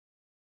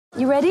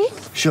You ready?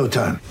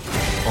 Showtime.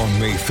 On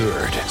May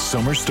 3rd,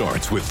 summer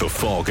starts with The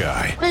Fall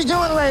Guy. Let's do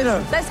it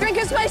later. Let's drink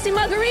a spicy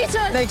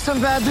margarita. Make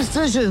some bad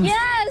decisions.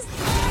 Yes!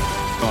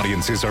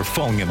 Audiences are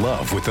falling in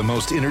love with the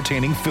most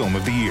entertaining film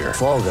of the year.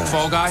 Fall Guy.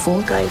 Fall Guy?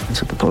 Fall Guy.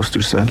 That's what the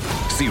poster said.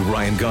 See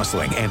Ryan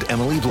Gosling and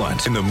Emily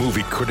Blunt in the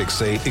movie critics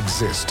say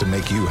exists to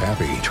make you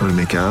happy. Trying to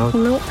make it out?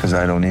 Nope. Because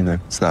I don't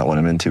either. It's not what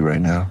I'm into right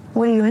now.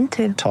 What are you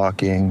into?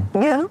 Talking.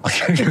 Yeah.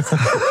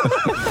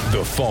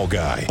 The Fall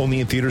Guy.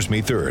 Only in theaters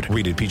May 3rd.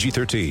 Rated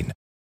PG-13.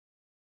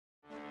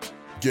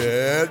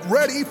 Get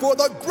ready for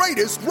the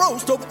greatest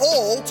roast of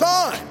all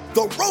time.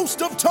 The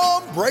Roast of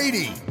Tom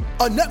Brady.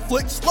 A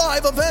Netflix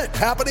live event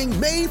happening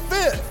May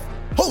 5th.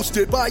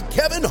 Hosted by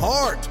Kevin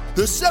Hart.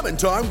 The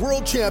 7-time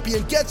world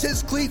champion gets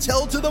his cleats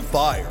held to the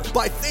fire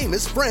by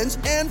famous friends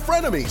and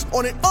frenemies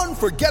on an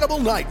unforgettable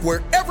night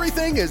where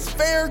everything is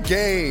fair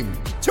game.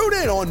 Tune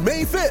in on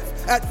May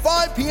 5th at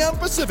 5 p.m.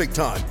 Pacific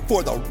time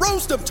for the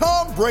Roast of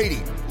Tom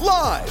Brady.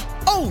 Live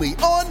only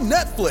on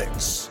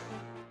Netflix.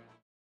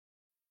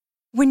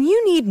 When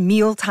you need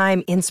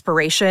mealtime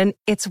inspiration,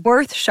 it's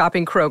worth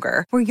shopping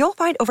Kroger, where you'll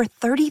find over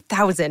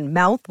 30,000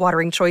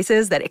 mouth-watering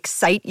choices that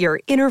excite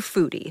your inner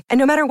foodie. And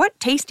no matter what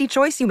tasty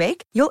choice you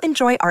make, you'll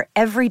enjoy our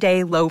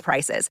everyday low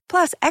prices,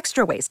 plus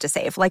extra ways to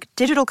save, like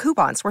digital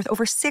coupons worth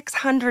over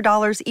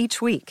 $600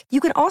 each week. You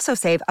can also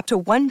save up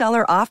to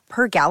 $1 off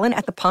per gallon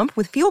at the pump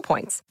with fuel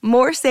points.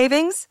 More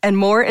savings and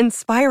more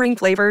inspiring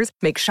flavors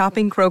make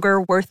shopping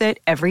Kroger worth it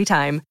every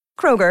time.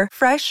 Kroger,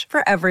 fresh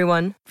for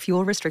everyone.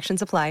 Fuel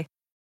restrictions apply.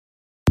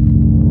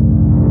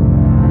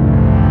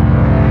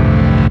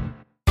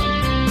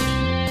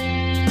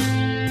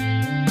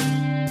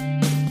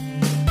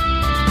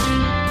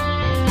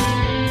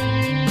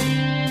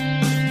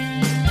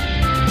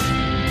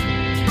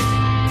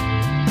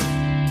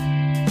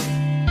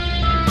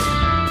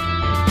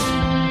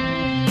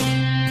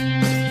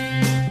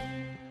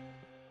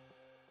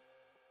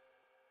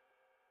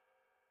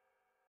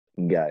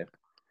 Go.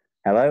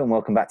 Hello and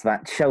welcome back to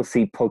that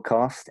Chelsea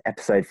podcast,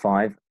 episode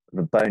 5,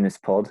 the bonus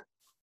pod,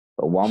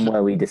 but one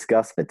where we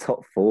discuss the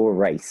top 4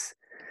 race.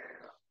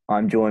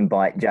 I'm joined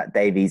by Jack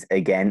Davies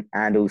again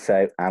and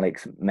also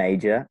Alex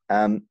Major.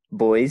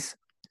 Boys,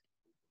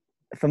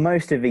 for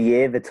most of the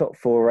year, the top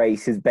 4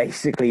 race has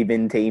basically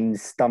been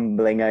teams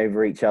stumbling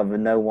over each other,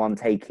 no one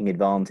taking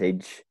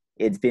advantage.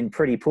 It's been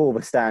pretty poor,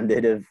 the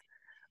standard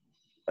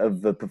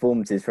of the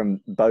performances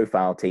from both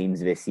our teams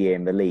this year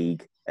in the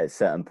league at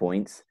certain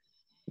points.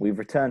 We've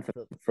returned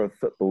for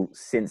football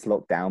since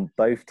lockdown.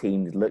 Both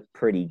teams look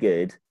pretty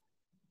good.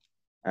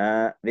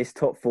 This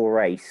top 4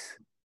 race,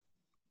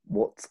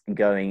 what's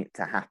going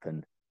to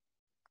happen?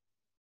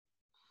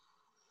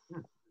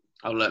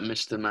 I'll let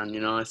Mr. Man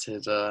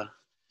United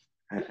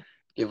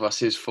give us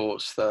his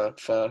thoughts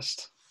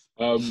first.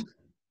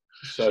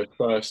 So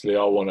firstly,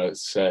 I want to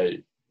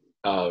say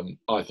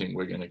I think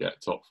we're going to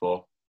get top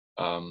 4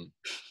 on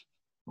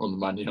the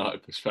Man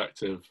United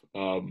perspective.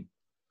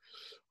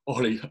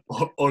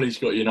 Ollie's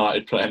got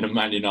United playing the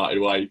Man United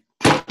way.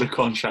 The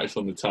contract's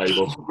on the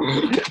table.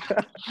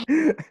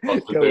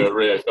 Got to do a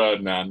Rio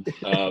Ferdinand.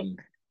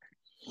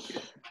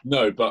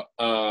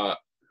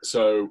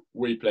 So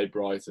we played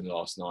Brighton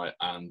last night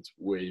and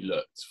we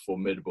looked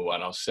formidable.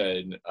 And I was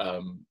saying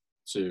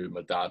to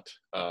my dad,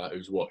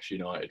 who's watched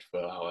United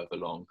for however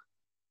long,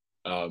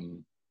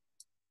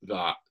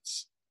 that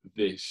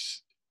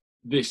this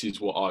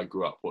is what I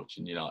grew up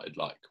watching United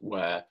like,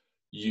 where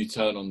you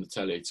turn on the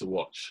telly to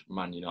watch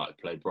Man United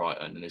play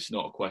Brighton, and it's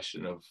not a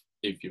question of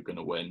if you're going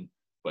to win,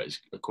 but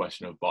it's a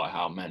question of by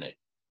how many.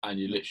 And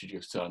you literally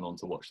just turn on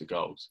to watch the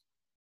goals.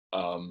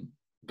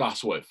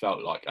 That's what it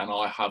felt like, and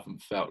I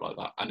haven't felt like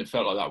that. And it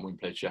felt like that when we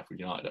played Sheffield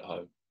United at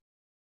home.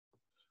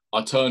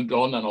 I turned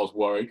on and I was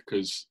worried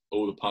because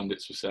all the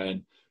pundits were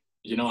saying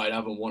United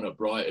haven't won at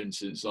Brighton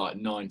since like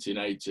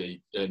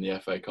 1980 in the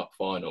FA Cup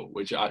final,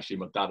 which actually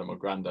my dad and my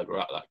granddad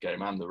were at that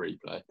game and the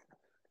replay.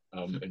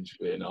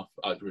 Interestingly enough,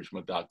 which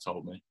my dad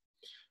told me.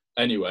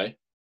 Anyway,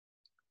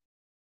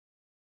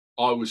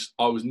 I was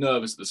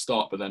nervous at the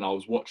start, but then I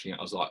was watching it.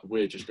 I was like,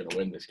 we're just going to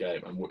win this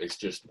game, and it's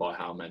just by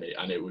how many.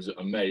 And it was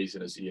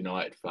amazing as a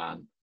United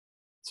fan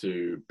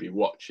to be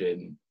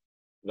watching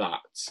that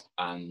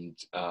and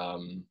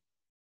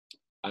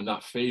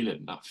that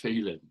feeling.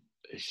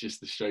 It's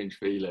just a strange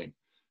feeling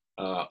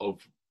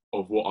of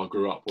what I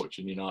grew up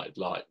watching United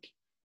like.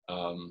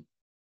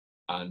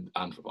 And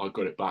I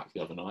got it back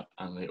the other night,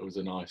 and it was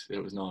nice.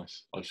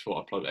 I just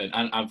thought I'd plug it in.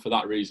 And for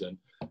that reason,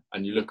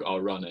 and you look at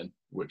our running,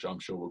 which I'm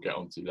sure we'll get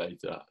onto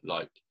later,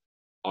 like,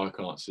 I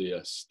can't see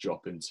us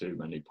dropping too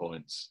many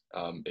points,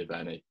 if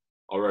any.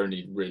 Our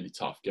only really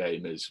tough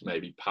game is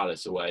maybe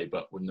Palace away,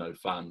 but with no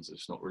fans,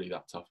 it's not really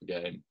that tough a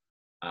game.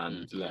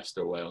 And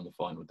Leicester away on the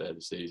final day of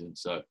the season.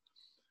 So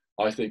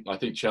I think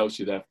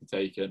Chelsea, they're for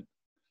taking.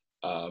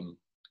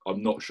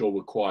 I'm not sure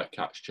we'll quite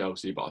catch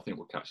Chelsea, but I think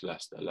we'll catch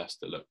Leicester.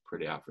 Leicester look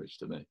pretty average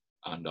to me,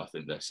 and I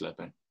think they're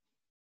slipping.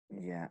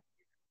 Yeah,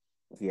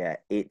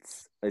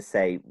 it's, let's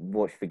say,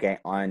 watch the game.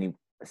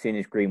 As soon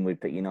as Greenwood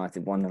put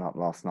United 1-0 up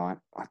last night,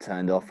 I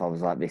turned off. I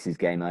was like, this is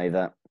game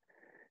over.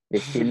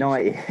 This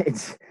United,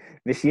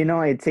 this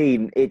United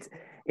team.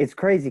 It's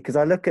crazy because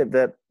I look at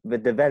the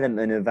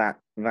development of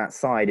that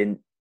side, and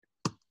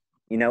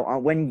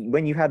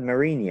when you had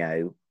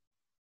Mourinho,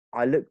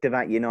 I looked at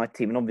that United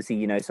team, and obviously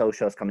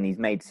Solskjaer's coming, he's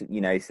made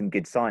some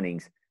good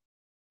signings,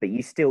 but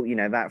you still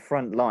that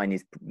front line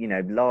is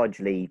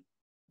largely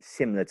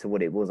similar to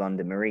what it was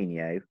under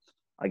Mourinho.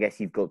 I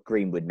guess you've got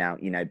Greenwood now,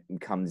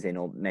 comes in,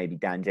 or maybe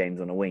Dan James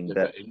on a wing,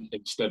 but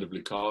instead of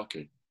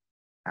Lukaku.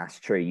 That's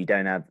true. You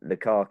don't have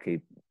Lukaku,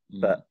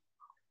 but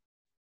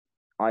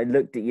I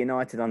looked at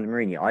United under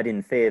Mourinho. I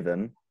didn't fear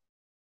them.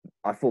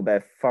 I thought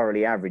they're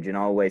thoroughly average, and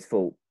I always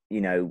thought,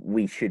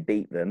 we should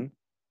beat them.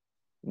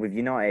 With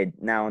United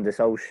now under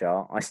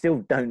Solskjaer, I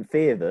still don't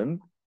fear them,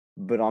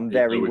 but I'm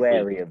very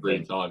wary of them.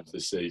 3 times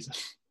this season.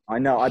 I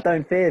know, I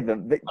don't fear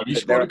them. But, have you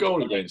scored a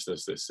goal against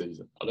us this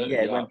season? I don't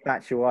think when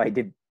Batshuayi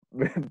did.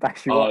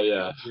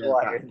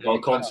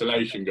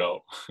 Consolation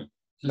goal.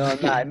 No,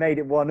 it made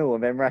it 1-1,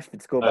 and then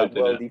Rashford scored that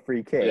worldy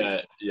free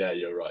kick. Yeah,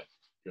 you're right.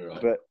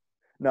 But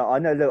no, I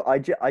know. Look,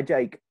 I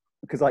joke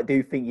because I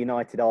do think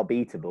United are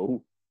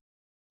beatable,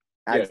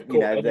 as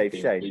they've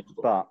shown.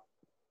 Beatable.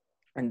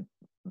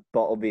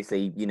 But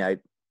obviously,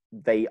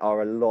 they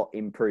are a lot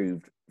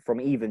improved from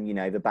even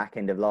the back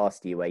end of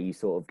last year, where you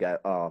sort of go,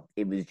 oh,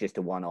 it was just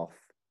a one-off.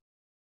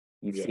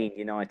 You've seen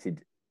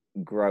United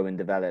grow and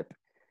develop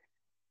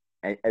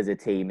as a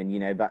team,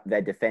 and that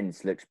their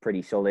defence looks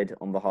pretty solid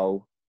on the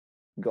whole.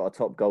 You've got a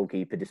top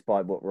goalkeeper,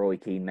 despite what Roy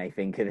Keane may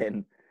think of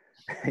him,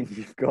 and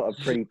you've got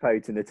a pretty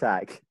potent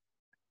attack.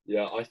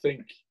 Yeah, I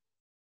think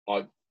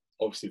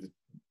obviously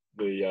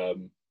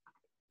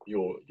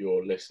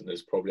your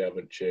listeners probably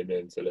haven't tuned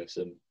in to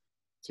listen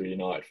to a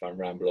United fan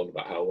ramble on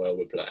about how well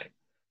we're playing,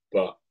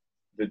 but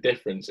the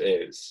difference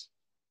is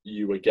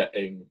you were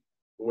getting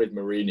with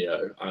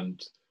Mourinho,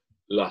 and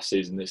last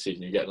season, this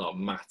season, you're getting like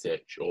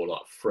Matic or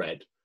like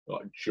Fred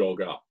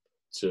jog up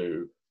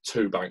to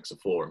 2 banks of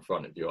 4 in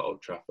front of you at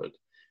Old Trafford,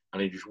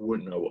 and he just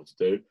wouldn't know what to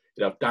do.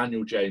 You'd have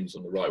Daniel James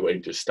on the right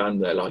wing just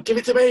stand there like, give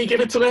it to me,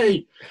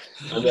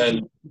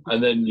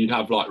 and then you'd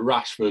have like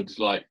Rashford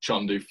like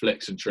trying to do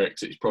flicks and tricks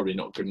that he's probably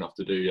not good enough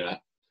to do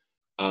yet,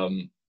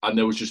 and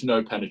there was just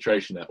no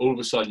penetration there. All of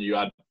a sudden, you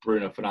add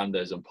Bruno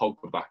Fernandes and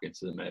Pogba back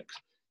into the mix.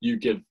 You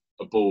give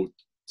a ball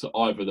to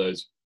either of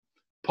those.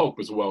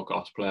 Pogba's a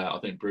world-class player. I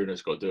think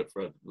Bruno's got to do it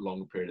for a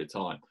longer period of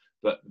time.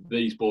 But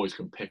these boys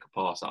can pick a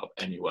pass out of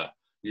anywhere.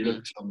 You look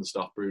at some of the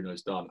stuff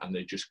Bruno's done, and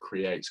they just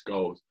creates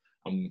goals.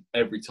 And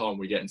every time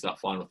we get into that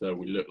final third,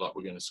 we look like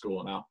we're going to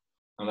score now.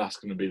 And that's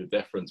going to be the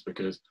difference,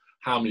 because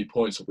how many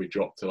points have we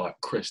dropped to like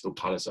Crystal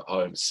Palace at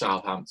home,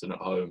 Southampton at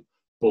home,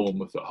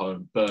 Bournemouth at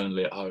home,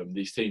 Burnley at home,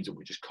 these teams that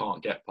we just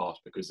can't get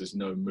past because there's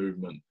no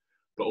movement.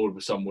 But all of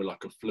a sudden, we're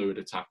like a fluid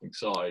attacking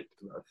side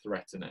that are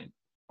threatening.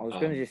 I was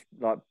going to just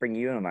bring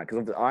you in on that,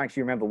 because I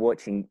actually remember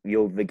watching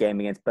the game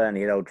against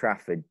Burnley at Old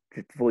Trafford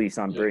just before you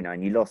signed Bruno,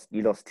 and you lost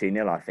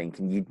 2-0, I think,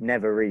 and you'd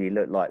never really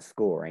looked like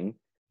scoring.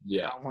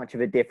 Yeah. How much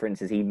of a difference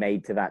has he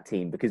made to that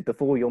team? Because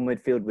before, your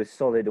midfield was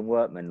solid and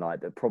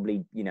workmanlike, but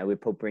probably, with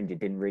Pogba injured,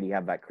 didn't really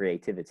have that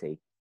creativity.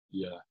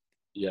 Yeah,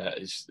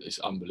 it's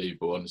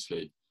unbelievable,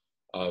 honestly.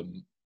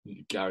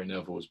 Gary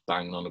Neville was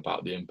banging on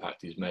about the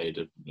impact he's made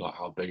and like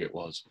how big it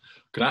was.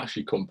 Can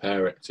actually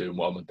compare it to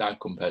what my dad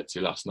compared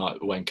to last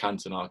night when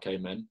Cantona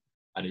came in,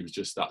 and he was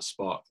just that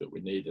spark that we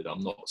needed.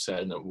 I'm not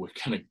saying that we're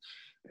going to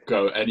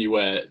go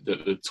anywhere,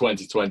 that the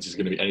 2020 is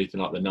going to be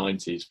anything like the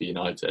 90s for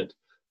United.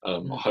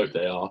 I hope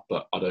they are,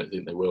 but I don't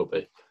think they will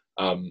be.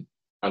 And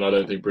I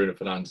don't think Bruno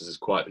Fernandes is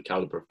quite the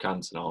calibre of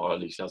Cantona, or at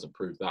least hasn't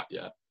proved that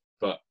yet.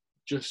 But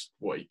just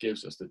what he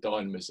gives us, the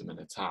dynamism in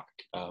attack,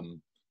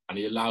 and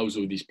he allows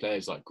all these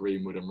players like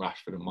Greenwood and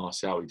Rashford and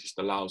Martial, he just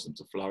allows them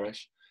to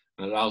flourish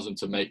and allows them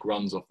to make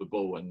runs off the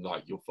ball, and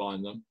like you'll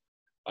find them.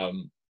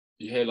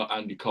 You hear like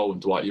Andy Cole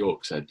and Dwight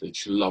York said they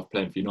just love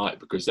playing for United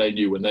because they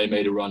knew when they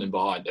made a run in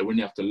behind, they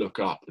wouldn't have to look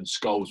up and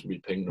Scholes would be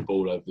pinging the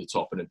ball over the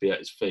top and it'd be at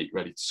his feet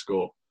ready to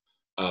score.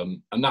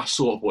 And that's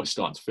sort of what it's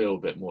starting to feel a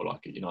bit more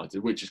like at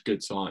United, which is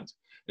good signs.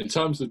 In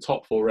terms of the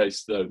top 4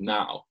 race though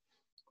now,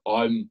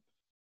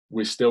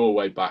 we're still a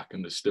way back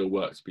and there's still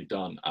work to be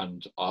done.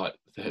 And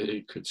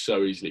it could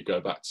so easily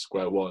go back to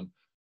square one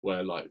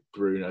where like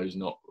Bruno's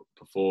not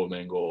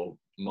performing or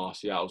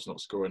Martial's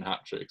not scoring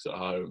hat-tricks at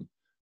home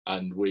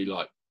and we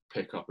like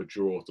pick up a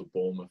draw to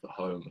Bournemouth at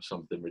home or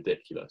something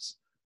ridiculous.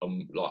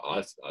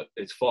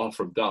 It's far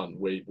from done.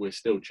 We're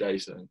still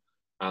chasing.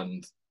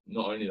 And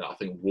not only that, I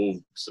think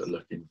Wolves are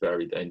looking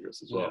very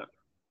dangerous as well. Yeah.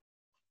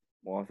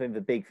 Well, I think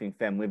the big thing for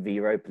them with the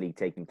Europa League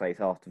taking place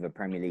after the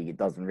Premier League, it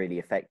doesn't really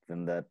affect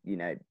them. The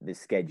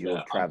schedule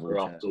of travel. For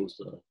us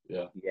also,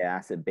 yeah,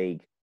 that's a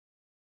big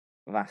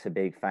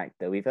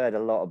factor. We've heard a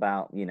lot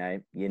about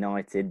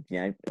United.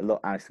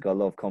 Alex got a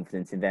lot of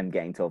confidence in them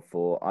getting top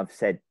 4. I've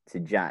said to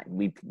Jack,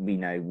 we've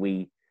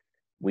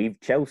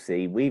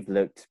Chelsea. We've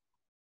looked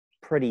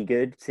pretty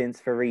good since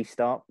the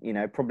restart.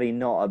 Probably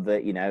not at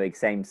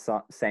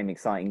the same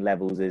exciting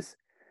levels as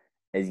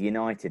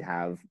United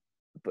have.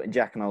 But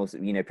Jack and I also,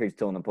 previously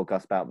talking on the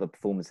podcast about the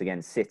performance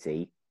against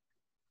City.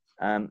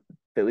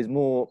 that was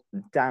more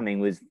damning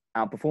was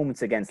our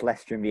performance against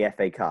Leicester in the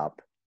FA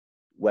Cup,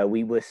 where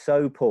we were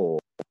so poor,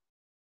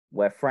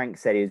 where Frank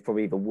said it was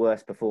probably the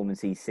worst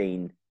performance he's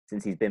seen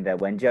since he's been there.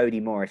 When Jody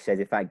Morris says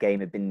if that game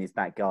had been in his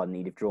back garden,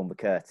 he'd have drawn the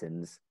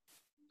curtains.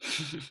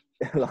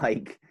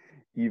 Like,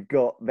 you've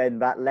got then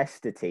that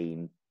Leicester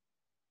team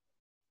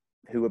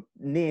who were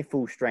near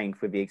full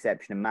strength with the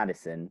exception of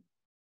Maddison.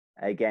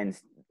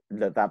 Against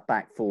that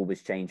back four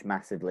was changed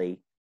massively.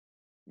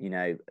 You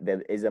know,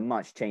 there is a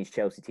much changed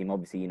Chelsea team.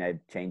 Obviously, you know,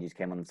 changes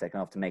came on the second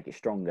half to make it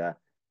stronger.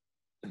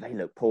 But they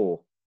look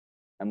poor.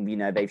 And, you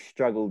know, they've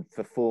struggled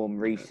for form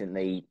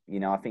recently. You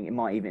know, I think it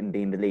might even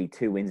be in the league.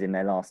 2 wins in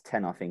their last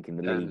 10, I think, in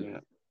the league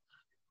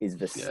is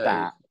the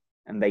stat.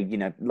 And they, you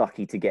know,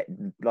 lucky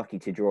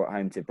to draw at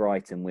home to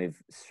Brighton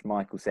with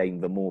Schmeichel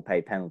saving the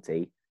Maupay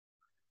penalty.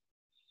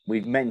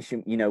 We've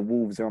mentioned, you know,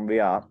 Wolves are on the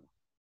up.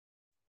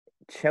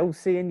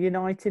 Chelsea and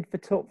United for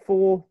top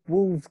 4.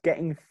 Wolves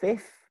getting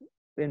 5th.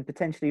 And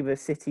potentially the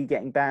City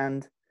getting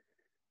banned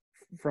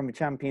from the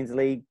Champions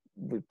League,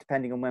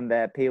 depending on when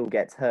their appeal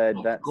gets heard.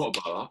 I forgot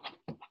about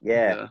that.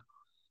 Yeah.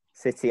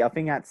 City, I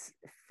think that's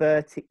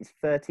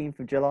 13th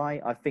of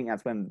July. I think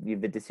that's when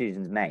the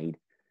decision's made.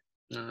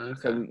 Okay.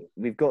 So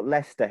we've got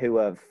Leicester, who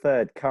are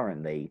 3rd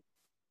currently,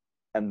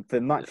 and for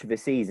much of the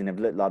season have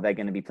looked like they're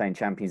going to be playing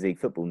Champions League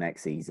football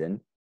next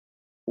season.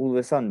 All of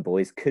a sudden,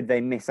 boys, could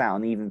they miss out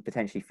and even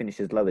potentially finish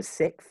as low as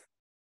 6th?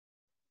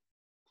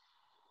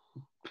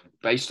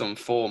 Based on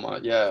form, well,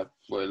 it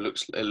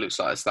looks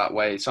like it's that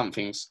way.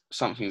 Something's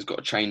got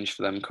to change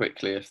for them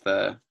quickly if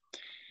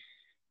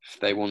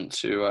they want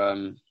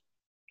to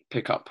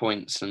pick up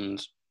points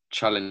and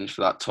challenge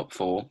for that top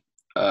 4.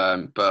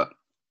 But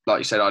like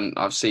you said,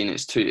 I've seen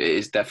it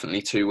is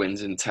definitely 2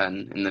 wins in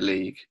 10 in the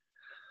league.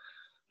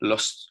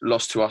 Lost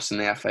to us in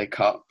the FA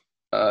Cup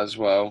as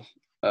well.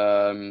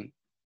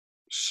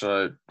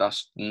 So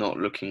that's not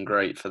looking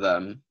great for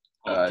them,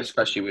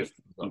 especially with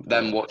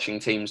them watching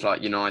teams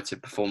like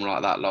United perform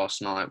like that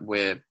last night.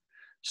 We're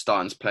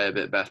starting to play a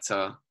bit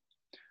better.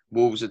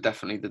 Wolves are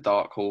definitely the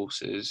dark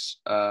horses.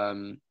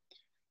 I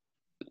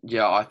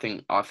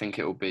think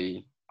it'll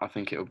be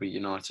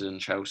United and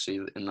Chelsea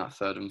in that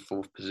 3rd and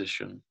 4th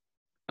position,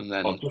 and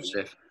then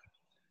if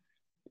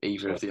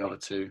either of the other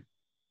two,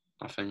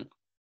 I think.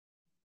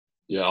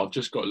 Yeah, I've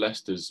just got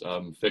Leicester's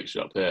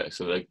fixture up here,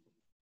 so they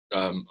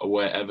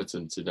away at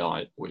Everton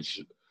tonight,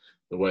 which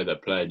the way they're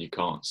playing, you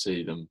can't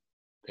see them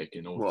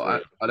picking all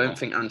three. I don't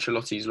think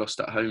Ancelotti's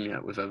lost at home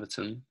yet with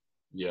Everton.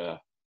 Yeah,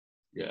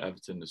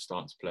 Everton is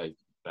starting to play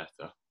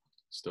better.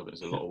 Still,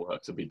 there's a lot of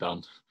work to be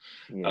done.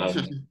 Yeah.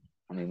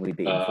 I mean, we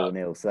beat them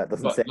 4-0, so that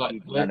doesn't say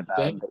anything about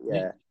them, but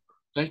yeah.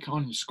 They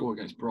can't even score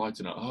against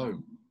Brighton at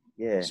home.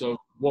 Yeah. So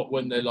what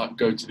when they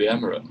go to the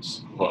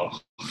Emirates?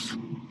 Well,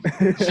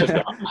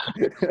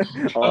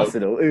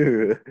 Arsenal.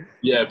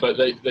 Yeah, but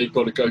they've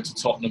got to go to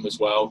Tottenham as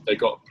well. They've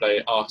got to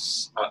play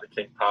us at the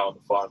King Power on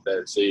the final day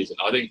of the season.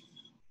 I think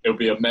it'll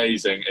be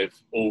amazing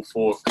if all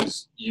 4,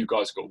 because you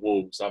guys got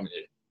Wolves, haven't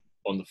you,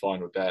 on the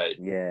final day?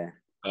 Yeah.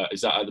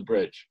 Is that at the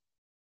Bridge?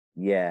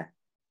 Yeah.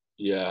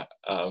 Yeah,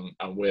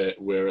 and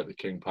we're at the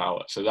King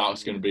Power. So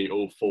that's going to be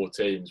all 4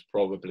 teams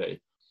probably,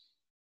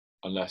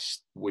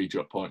 unless we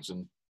drop points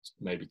and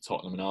maybe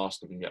Tottenham and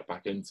Arsenal can get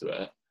back into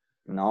it.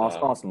 No,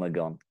 Arsenal are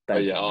gone.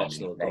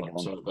 Arsenal are gone.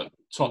 So, but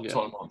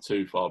Tottenham aren't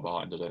too far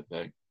behind, I don't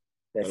think.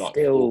 They're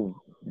still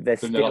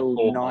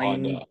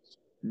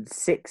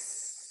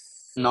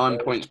 9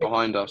 points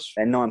behind us.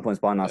 They're 9 points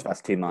behind us.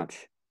 That's too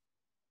much.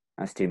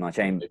 They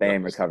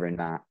ain't recovering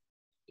that.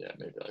 Yeah,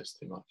 maybe that is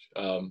too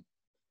much.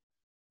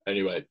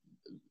 Anyway,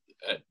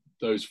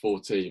 those 4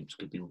 teams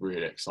could be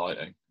really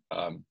exciting.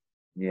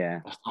 Yeah,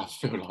 I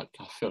feel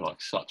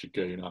like such a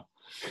gooner.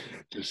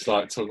 Just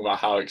like talking about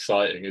how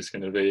exciting it's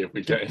going to be if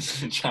we get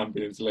into the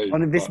Champions League.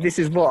 This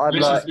is what I'd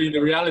like. This has been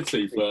the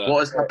reality for what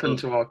has happened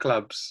to our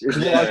clubs.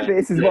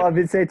 This is what I've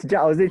been saying to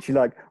Jack. I was literally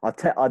like,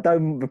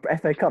 the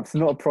FA Cup's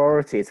not a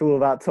priority. It's all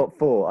about top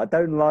 4. I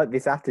don't like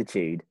this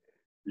attitude.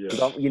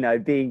 Yeah. You know,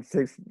 being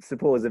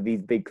supporters of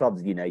these big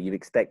clubs, you know, you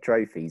expect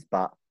trophies,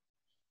 but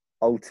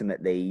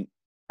ultimately,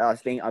 I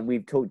think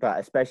we've talked about,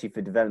 especially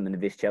for development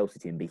of this Chelsea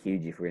team, be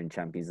huge if we're in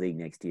Champions League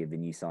next year. The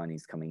new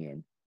signings coming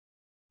in.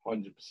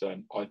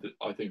 100%.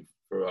 I think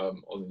for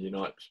on the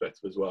United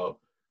perspective as well,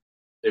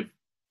 if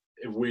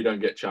we don't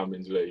get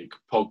Champions League,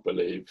 Pogba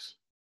leaves,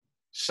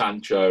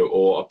 Sancho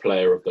or a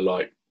player of the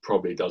like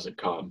probably doesn't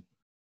come,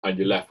 and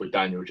you're left with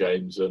Daniel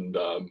James and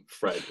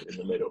Fred in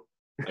the middle,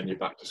 and you're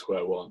back to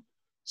square one.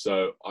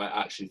 So I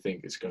actually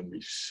think it's going to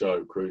be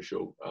so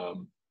crucial.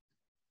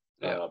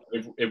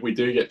 If we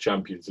do get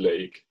Champions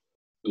League,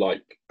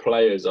 like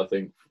players, I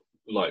think,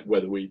 like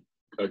whether we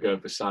are going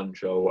for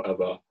Sancho or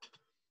whatever,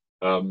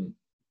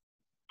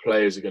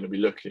 players are going to be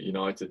looking at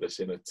United that's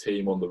in a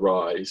team on the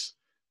rise.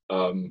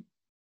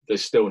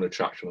 There's still an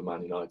attraction with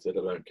Man United.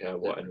 I don't care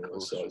what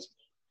anyone says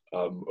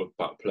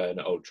about playing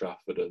at Old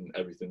Trafford and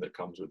everything that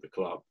comes with the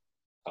club.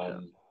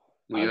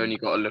 You've only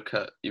got to look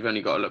at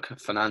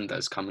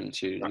Fernandes coming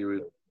to you. You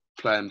were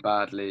playing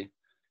badly.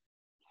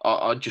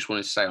 I just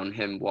want to say on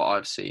him what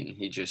I've seen.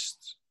 He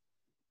just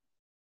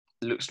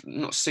looks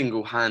not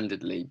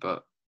single-handedly,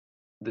 but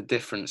the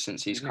difference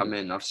since he's come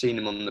in. I've seen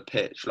him on the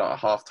pitch like at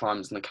half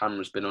times, and the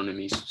camera's been on him.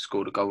 He's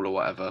scored a goal or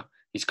whatever.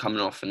 He's coming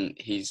off and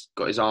he's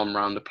got his arm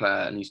around the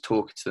player and he's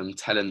talking to them,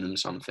 telling them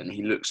something.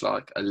 He looks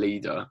like a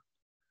leader,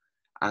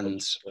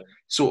 and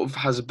sort of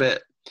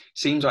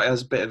seems like he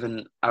has a bit of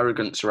an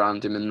arrogance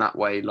around him in that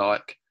way.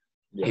 Like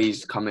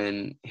he's come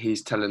in,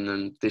 he's telling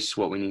them this is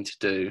what we need to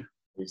do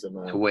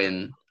to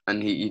win,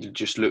 and he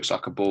just looks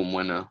like a born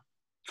winner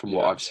from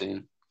what I've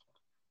seen.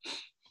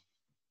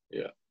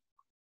 Yeah,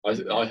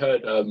 I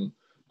heard.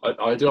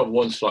 I do have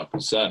one slight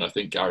concern. I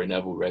think Gary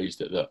Neville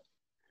raised it that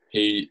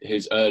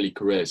his early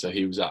career. So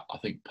he was at, I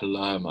think,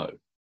 Palermo,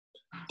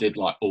 did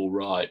like all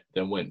right,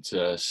 then went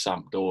to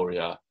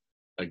Sampdoria,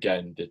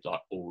 again did like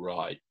all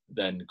right,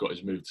 then got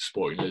his move to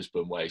Sporting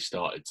Lisbon where he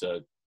started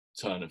to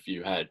turn a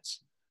few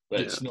heads.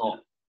 But it's not,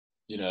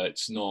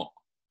 it's not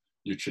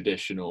your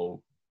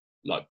traditional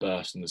like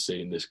burst in the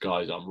scene. This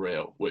guy's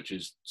unreal, which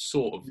is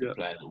sort of the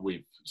player that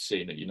we've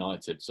seen at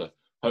United. So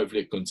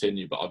hopefully it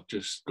continue, but I've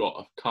just got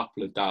a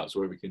couple of doubts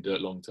where we can do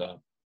it long term.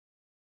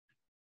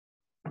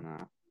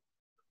 Nah.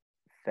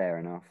 Fair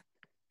enough.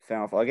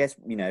 I guess,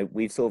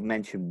 we've sort of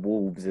mentioned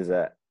Wolves as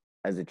a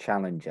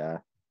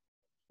challenger.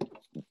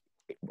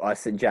 I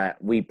said, Jack,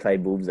 we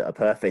played Wolves at a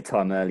perfect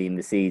time early in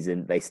the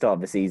season. They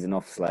started the season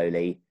off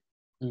slowly.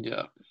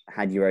 Yeah.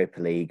 Had Europa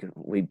League.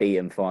 We beat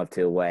them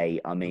 5-2 away.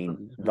 I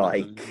mean,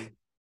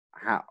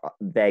 how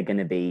they're going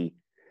to be...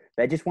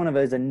 They're just one of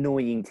those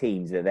annoying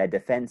teams that they're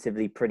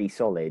defensively pretty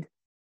solid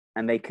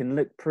and they can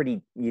look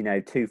pretty,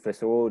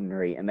 toothless or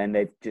ordinary, and then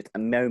they've just a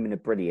moment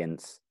of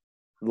brilliance,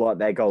 like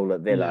their goal at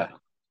Villa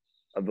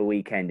of the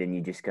weekend, and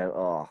you just go,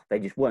 oh, they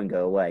just won't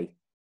go away.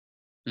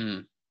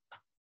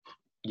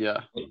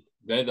 Yeah.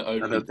 They're the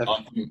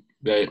only...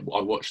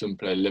 I watched them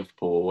play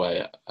Liverpool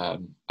away at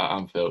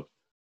Anfield,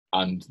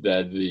 and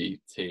they're the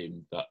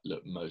team that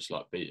look most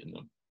like beating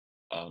them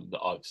that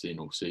I've seen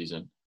all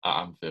season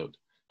at Anfield.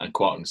 And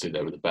quite honestly,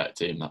 they were the better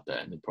team that day,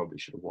 and they probably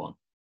should have won.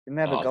 Didn't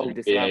they have a goal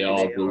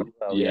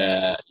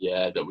VAR,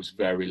 that was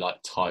very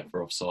tight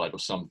for offside or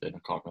something. I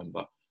can't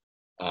remember.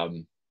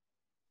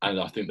 And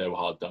I think they were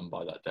hard done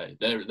by that day.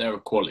 They're a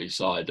quality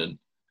side, and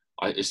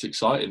it's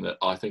exciting that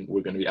I think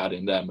we're going to be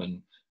adding them,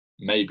 and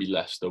maybe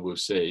Leicester, we'll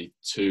see,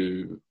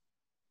 to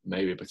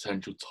maybe a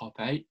potential top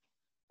 8.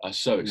 I'm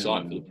so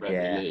excited for the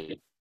Premier League.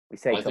 We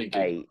say top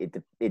 8.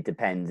 It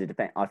depends.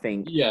 I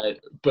think. Yeah,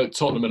 but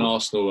Tottenham and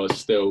Arsenal are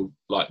still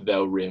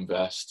they'll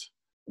reinvest,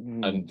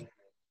 and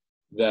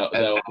they'll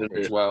Everton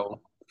as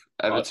well.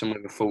 Everton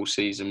with a full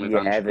season with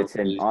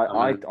Everton.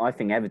 I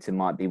think Everton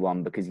might be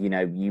one because you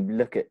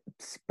look at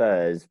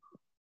Spurs.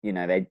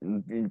 They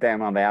bear in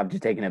mind they have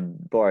just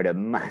borrowed a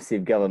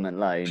massive government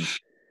loan,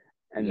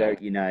 and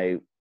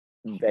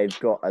they've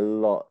got a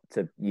lot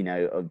to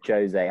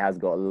Jose has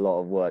got a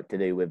lot of work to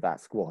do with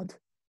that squad.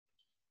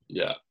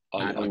 Yeah.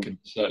 I can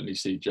certainly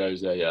see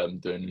Jose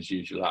doing his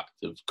usual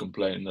act of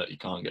complaining that he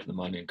can't get the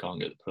money and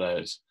can't get the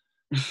players.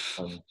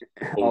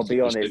 I'll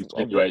be honest.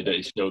 Insinuate that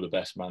he's still the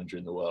best manager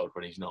in the world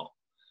when he's not.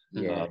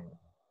 Yeah.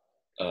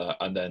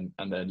 And then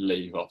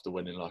leave after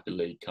winning a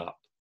League Cup.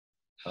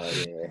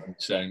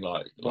 Saying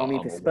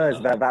for Spurs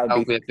that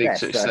would be a big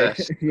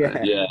success. So, yeah.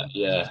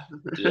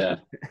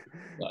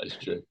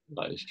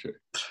 That is true.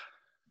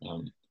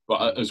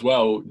 But as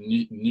well,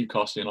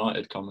 Newcastle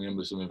United coming in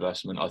with some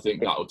investment. I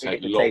think that will take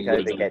longer.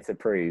 If it gets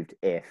approved,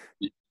 and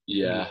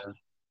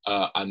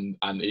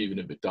even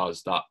if it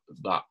does, that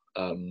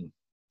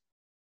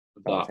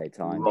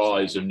time.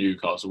 Rise of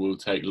Newcastle will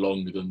take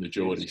longer than the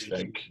Geordies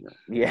think.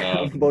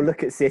 Yeah, well,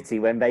 look at City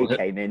when they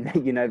came in.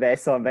 Their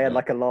son, they had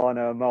a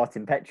Lana and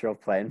Martin Petrov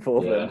playing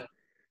for them.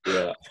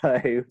 Yeah.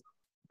 So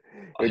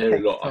I hear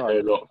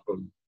a lot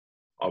from.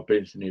 I've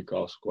been to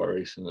Newcastle quite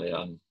recently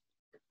and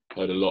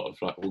heard a lot of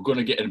we're going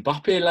to get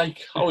Mbappe,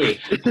 are we?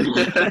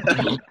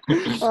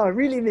 Oh,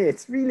 really,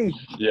 mate? Really?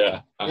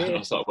 Yeah. And I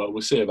was well,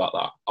 we'll see about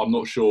that. I'm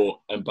not sure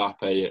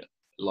Mbappe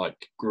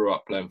grew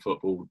up playing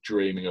football,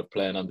 dreaming of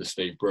playing under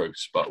Steve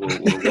Bruce, but we'll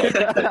wait.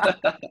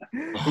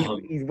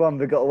 He's one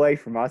that got away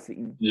from us.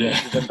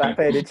 Mbappe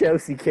in a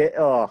Chelsea kit.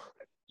 Oh.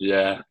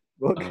 Yeah.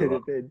 What could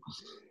have been?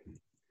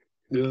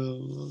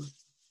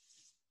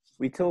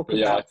 We talk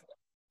about.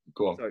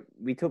 Go on. So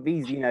we took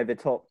these,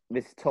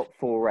 this top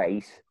 4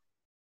 race.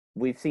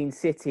 We've seen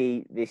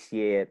City this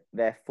year,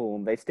 their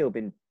form, they've still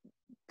been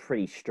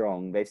pretty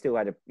strong. They've still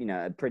had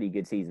a pretty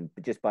good season,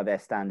 but just by their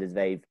standards,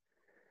 they've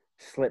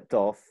slipped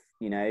off.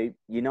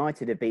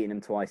 United have beaten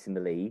them twice in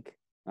the league.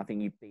 I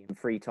think you've beaten them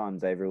 3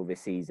 times overall this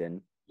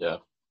season. Yeah.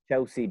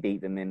 Chelsea beat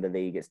them in the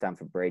league at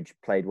Stamford Bridge,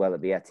 played well at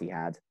the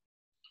Etihad.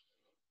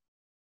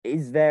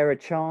 Is there a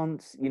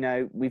chance,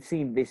 we've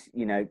seen this,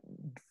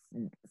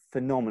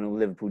 phenomenal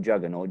Liverpool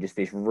juggernaut, just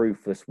this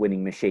ruthless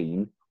winning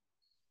machine.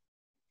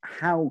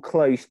 How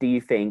close do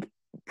you think,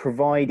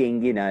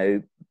 providing,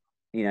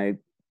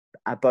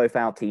 both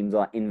our teams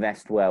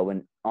invest well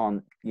and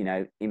aren't,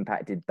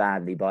 impacted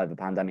badly by the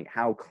pandemic,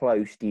 how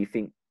close do you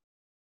think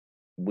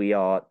we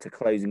are to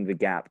closing the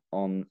gap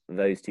on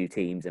those 2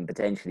 teams and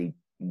potentially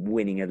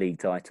winning a league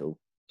title?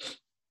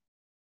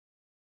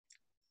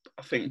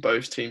 I think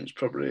both teams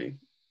probably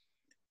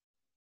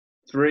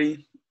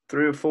three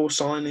or four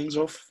signings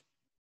off,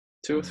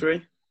 2 or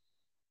 3.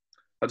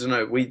 I don't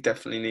know. We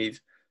definitely need,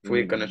 if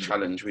we're going to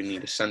challenge, we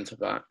need a centre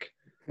back,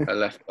 a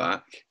left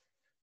back,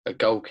 a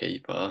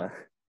goalkeeper.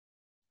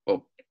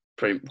 Well,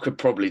 could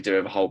probably do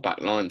with a whole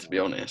back line, to be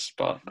honest.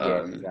 But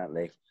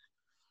exactly.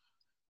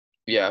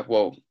 Yeah,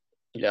 well,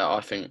 yeah, I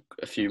think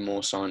a few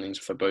more signings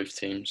for both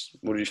teams.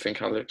 What do you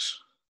think, Alex?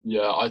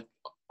 Yeah,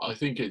 I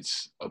think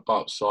it's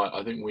about size.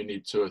 I think we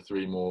need 2 or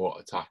 3 more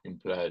attacking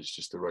players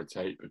just to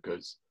rotate,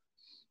 because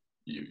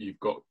you've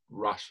got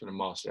Rashford and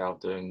Martial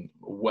doing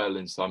well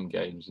in some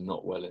games and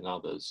not well in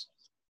others.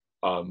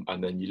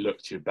 And then you look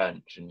to your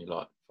bench and you're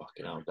like,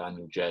 fucking hell,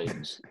 Daniel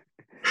James.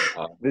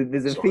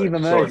 There's a theme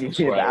emerging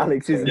here, but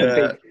Alex isn't a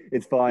big...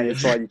 It's fine, you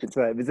can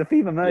swear. There's a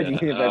theme emerging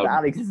here, but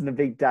Alex isn't a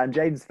big Dan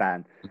James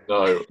fan.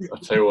 No, I'll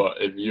tell you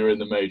what, if you're in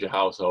the major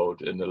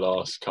household in the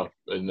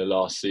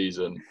last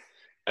season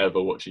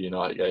ever watching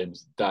United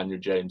games, Daniel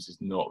James is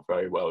not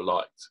very well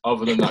liked.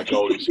 Other than that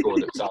goal he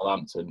scored at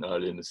Southampton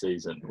early in the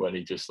season, when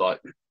he just like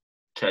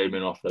came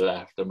in off the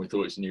left and we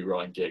thought it's new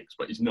Ryan Giggs,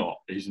 but he's not.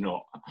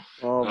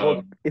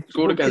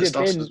 Scored against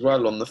us as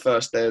well on the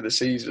first day of the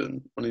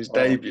season, on his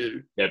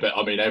debut. Yeah, but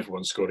I mean,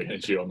 everyone scored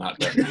against you on that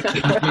day.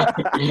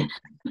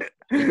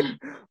 And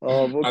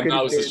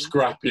that was the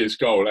scrappiest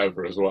goal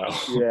ever as well.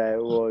 Yeah,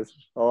 it was.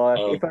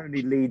 If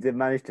only Leeds had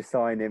managed to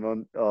sign him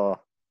on...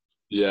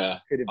 Yeah,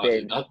 could have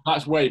been.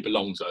 That's where he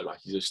belongs though. Like,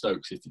 he's a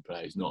Stoke City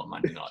player. He's not a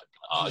Man United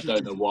player. I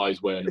don't know why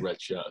he's wearing a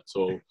red shirt at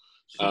all.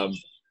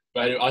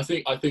 But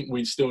anyway, I think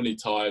we still need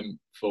time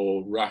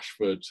for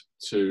Rashford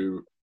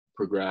to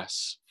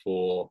progress,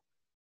 for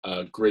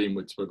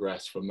Greenwood to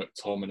progress, for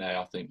McTominay,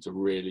 I think, to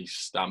really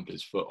stamp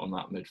his foot on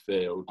that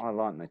midfield. I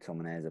like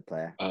McTominay as a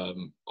player. I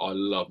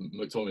love him.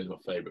 McTominay's my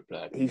favourite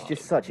player. He's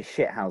just such a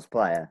shithouse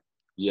player.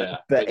 Yeah,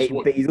 but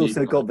he's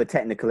also got the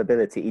technical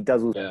ability. He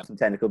does also have some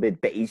technical ability,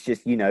 but he's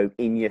just,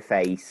 in your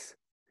face.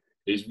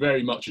 He's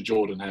very much a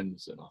Jordan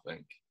Henderson, I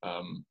think.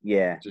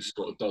 Just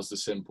sort of does the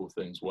simple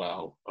things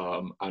well,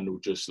 and will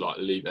just like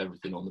leave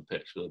everything on the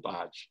pitch for the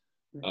badge.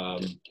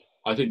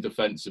 I think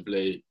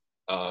defensively,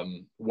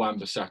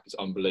 Wan-Bissaka's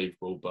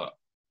unbelievable, but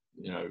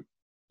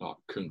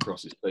couldn't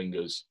cross his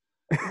fingers.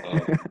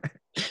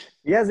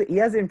 He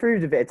has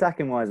improved a bit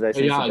attacking wise though.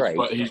 He has,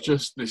 but he's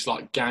just this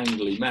like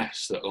gangly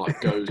mess that like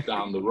goes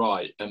down the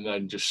right and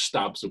then just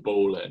stabs the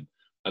ball in,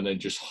 and then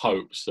just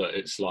hopes that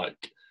it's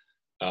like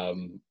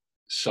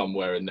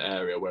somewhere in the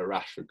area where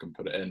Rashford can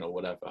put it in or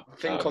whatever. I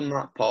think on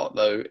that part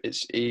though,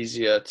 it's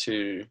easier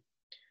to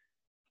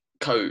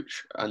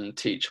coach and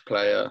teach a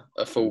player,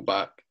 a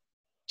fullback,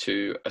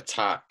 to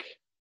attack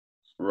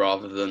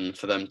rather than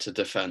for them to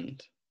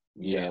defend.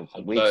 Yeah,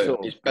 so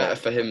it's better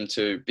for him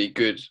to be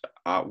good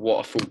at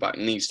what a fullback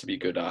needs to be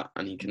good at,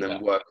 and he can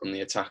then work on the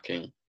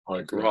attacking,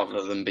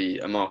 rather than be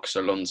a Marcos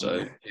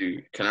Alonso who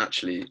can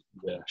actually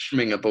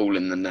swing a ball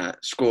in the net,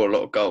 score a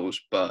lot of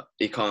goals, but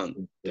he can't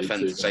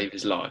defend to save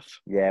his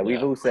life. Yeah,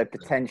 we've also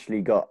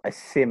potentially got a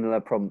similar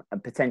problem.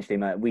 Potentially,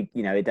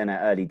 it done our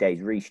early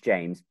days. Reece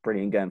James,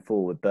 brilliant going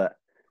forward, but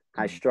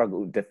has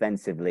struggled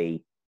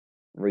defensively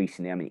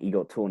recently. I mean, he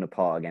got torn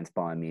apart against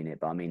Bayern Munich,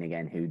 but I mean,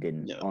 again, who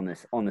didn't? Yeah.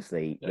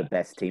 Honestly, the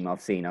best team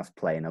I've seen us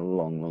play in a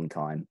long, long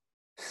time.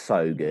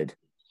 So good.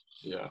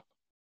 Yeah.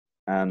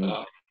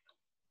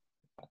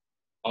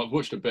 I've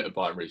watched a bit of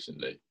Bayern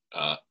recently,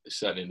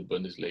 certainly in the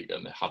Bundesliga,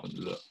 and they haven't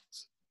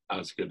looked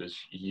as good as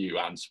you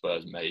and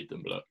Spurs made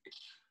them look.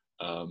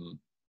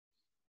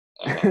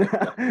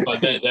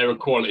 But they're a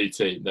quality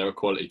team. They're a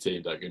quality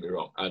team, don't get me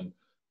wrong. And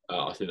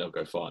I think they'll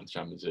go far in the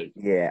Champions League.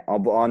 Yeah,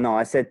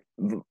 I said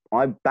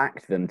I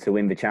backed them to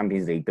win the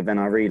Champions League, but then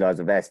I realised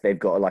with this, they've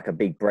got like a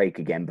big break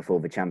again before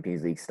the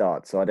Champions League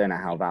starts. So I don't know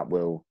how that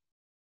will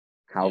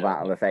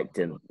affect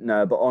them.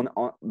 No, but on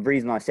the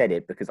reason I said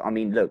it, because I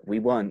mean, look, we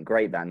weren't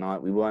great that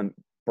night. We weren't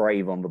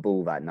brave on the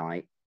ball that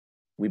night.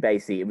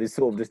 It was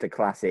sort of just a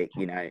classic,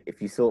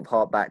 if you sort of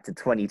hark back to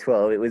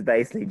 2012, it was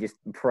basically just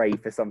pray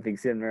for something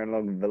similar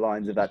along the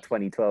lines of that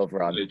 2012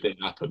 run. It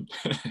didn't happen.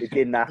 It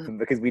didn't happen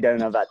because we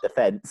don't have that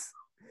defence.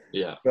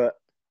 Yeah. But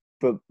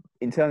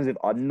in terms of,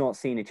 I've not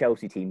seen a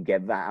Chelsea team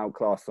get that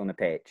outclassed on a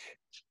pitch.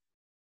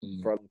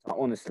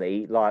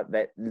 Honestly, like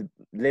that,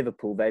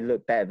 Liverpool, they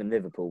look better than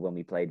Liverpool when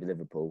we played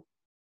Liverpool.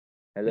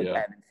 They look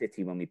better than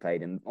City when we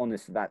played them.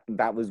 Honestly,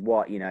 that was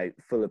what,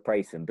 full of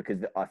praise them,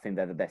 because I think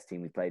they're the best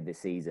team we played this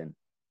season.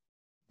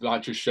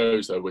 That just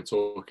shows, though, we're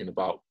talking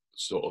about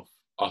sort of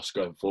us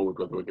going forward,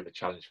 whether we're going to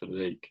challenge for the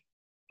league.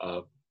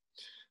 But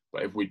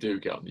if we do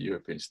get on the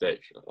European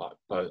stage, like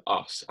both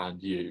us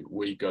and you,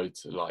 we go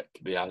to like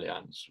the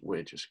Allianz,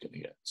 we're just going to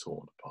get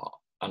torn apart.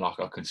 And like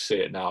I can see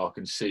it now. I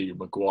can see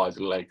Maguire's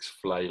legs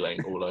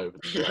flailing all over the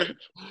place.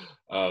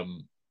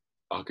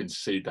 I can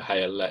see De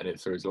Gea letting it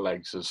through his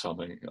legs or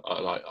something.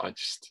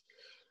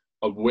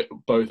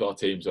 Both our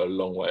teams are a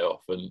long way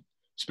off. And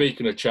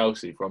speaking of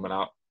Chelsea, from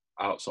an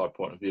outside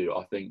point of view,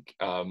 I think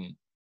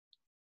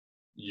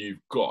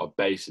you've got a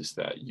basis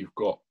there. You've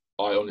got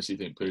I honestly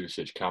think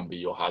Pulisic can be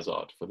your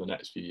Hazard for the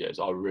next few years.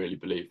 I really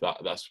believe that.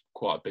 That's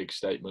quite a big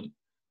statement.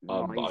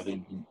 But I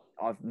think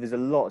there's a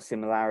lot of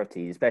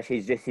similarities,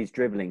 especially his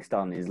dribbling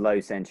style and his low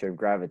centre of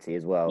gravity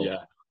as well.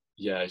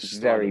 Yeah, it's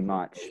very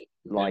much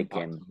like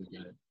him.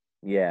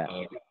 Yeah,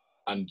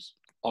 and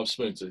I've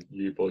spoken to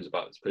you boys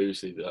about this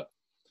previously, that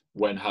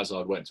when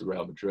Hazard went to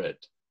Real Madrid,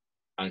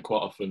 and quite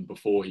often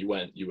before he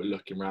went, you were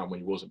looking around when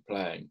he wasn't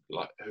playing,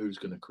 like, who's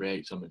going to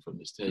create something from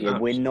this team? Yeah,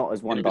 we're not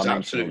as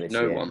one-dimensional this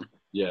year. One.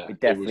 Yeah, we're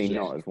definitely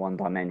not as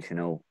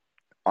one-dimensional.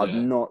 I've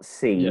not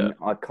seen,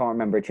 I can't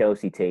remember a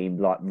Chelsea team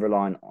like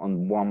relying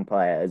on one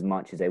player as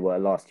much as they were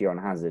last year on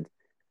Hazard.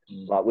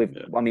 Like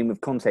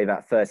with Conte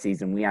that first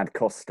season, we had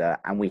Costa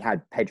and we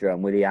had Pedro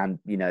and Willian,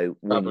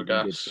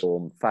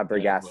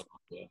 Fabregas.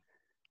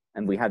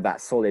 And we had that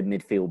solid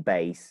midfield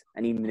base.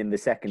 And even in the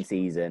second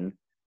season,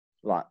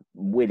 like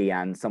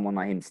Willian, someone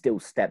like him, still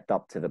stepped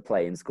up to the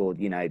plate and scored,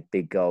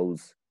 big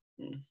goals.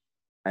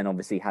 And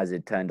obviously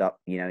Hazard turned up,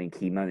 in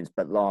key moments.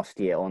 But last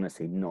year,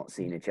 honestly, not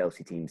seeing a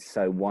Chelsea team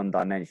so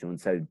one-dimensional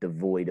and so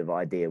devoid of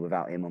idea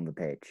without him on the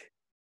pitch.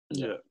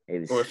 Yeah.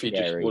 It was or if he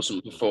just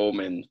wasn't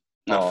performing,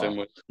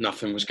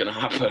 nothing was going to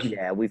happen.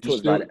 Yeah, we've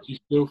talked about it. Do you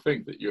still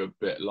think that you're a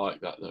bit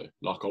like that, though?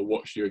 Like, I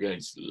watched you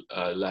against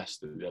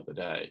Leicester the other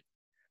day.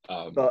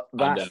 But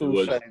that's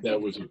there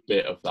was a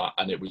bit of that,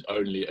 and it was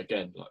only,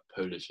 again, like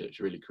Pulisic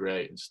really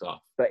creating stuff.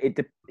 But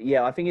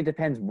I think it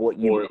depends what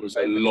you. Or it was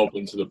a lob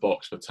into the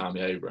box for Tammy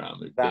Abraham.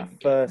 That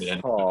first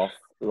half,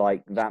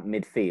 like that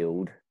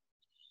midfield,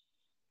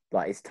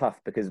 like it's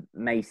tough because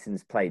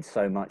Mason's played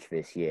so much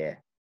this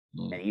year,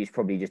 and he's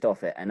probably just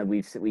off it. And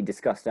we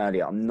discussed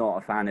earlier, I'm not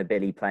a fan of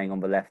Billy playing on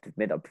the left of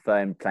mid. I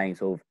prefer him playing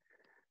sort of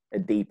a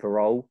deeper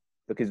role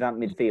because that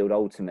midfield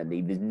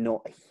ultimately there's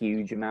not a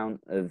huge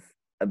amount of.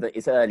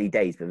 It's early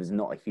days, but there's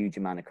not a huge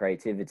amount of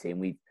creativity.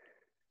 And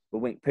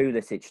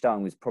Pulisic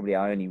starting was probably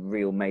our only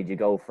real major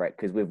goal threat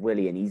because with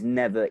Willian, he's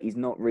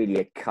not really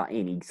a cut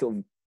in. He sort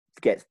of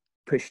gets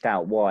pushed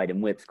out wide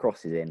and whips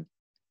crosses in.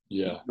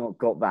 Yeah. He's not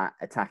got that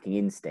attacking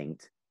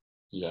instinct.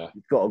 Yeah.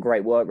 He's got a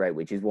great work rate,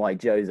 which is why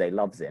Jose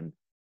loves him.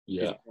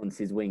 Yeah. He wants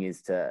his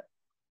wingers to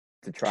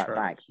track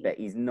back, but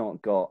he's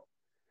not got.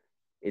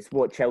 It's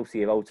what Chelsea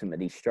have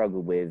ultimately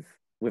struggled with.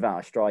 Without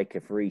a striker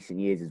for recent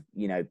years is,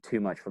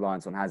 too much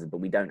reliance on Hazard, but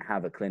we don't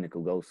have a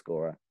clinical goal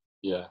scorer.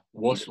 Yeah.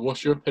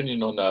 What's your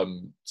opinion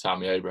on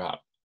Tammy Abraham?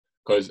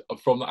 Because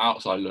from the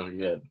outside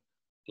looking in,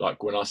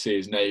 like when I see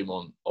his name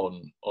on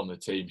the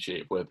team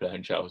sheet if we're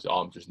playing Chelsea,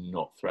 I'm just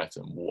not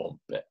threatened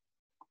one bit.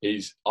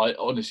 I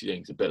honestly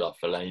think he's a bit like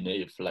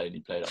Fellaini if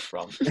Fellaini played up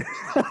front.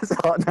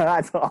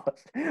 That's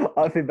harsh.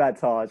 I think that's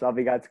harsh. I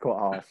think that's quite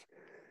harsh.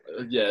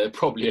 Yeah, it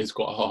probably is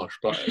quite harsh,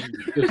 but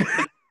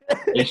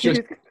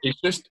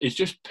it's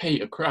just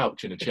Peter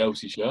Crouch in a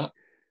Chelsea shirt.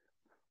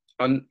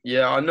 And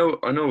I know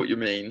what you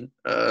mean.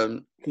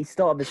 He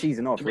started the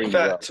season off really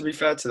well. well. To be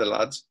fair to the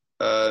lads,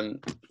 how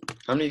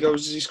many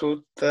goals has he scored?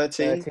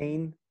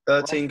 13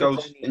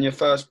 goals in your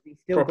first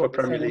proper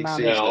Premier League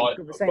season. Yeah,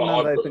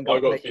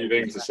 I've got a few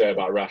things to say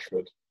about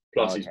Rashford.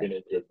 Plus, he's been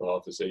injured for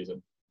half the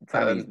season.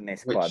 Tammy's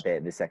missed quite a bit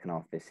of the second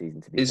half of this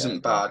season.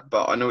 Isn't bad,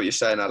 but I know what you're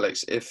saying,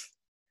 Alex. If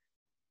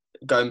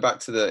going back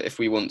to if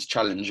we want to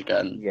challenge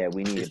again,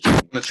 we need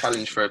a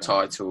challenge for a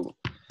title.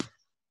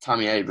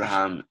 Tammy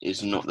Abraham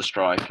is not the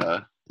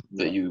striker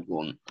that you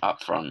want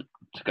up front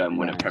to go and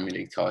win a Premier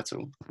League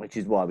title. Which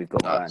is why we've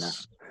got Werner.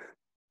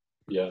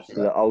 Yeah.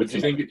 But do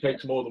you think it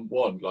takes more than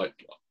one? Like,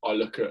 I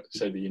look at,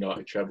 say, the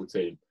United treble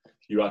team.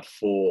 You had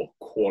 4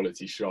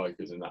 quality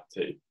strikers in that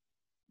team.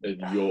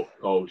 York,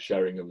 Cole,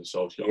 Sheringham and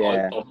Solskjaer.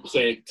 Yeah. I'm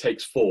saying it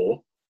takes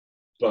 4,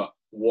 but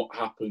what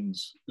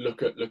happens?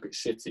 Look at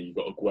City. You've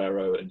got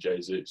Aguero and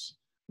Jesus.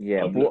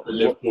 Yeah.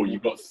 Liverpool,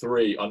 you've got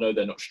 3. I know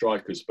they're not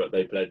strikers, but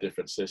they play a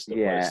different system.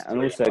 Yeah,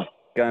 and also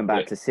going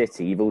back to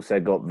City, you've also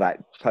got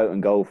that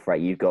potent goal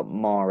threat. You've got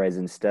Mahrez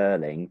and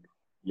Sterling.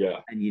 Yeah,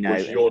 and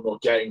which you're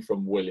not getting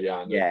from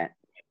Willian. Yeah.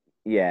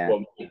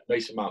 Well,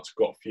 Mason Mount's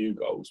got a few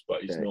goals,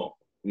 but he's not.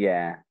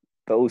 Yeah,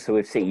 but also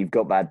with City, you've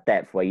got that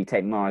depth where you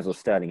take Mahrez or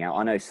Sterling out.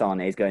 I know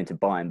Sané is going to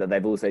Bayern, but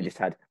they've also just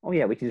had, we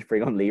can just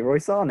bring on Leroy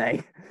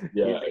Sané.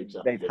 Yeah,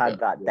 exactly. They've had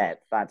that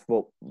depth. That's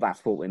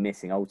what we're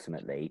missing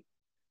ultimately.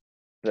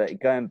 But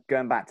going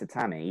back to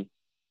Tammy,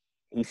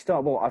 he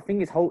started. Well, I think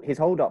his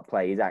hold up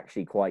play is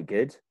actually quite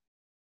good.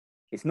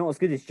 It's not as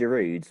good as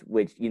Giroud's,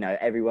 which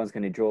everyone's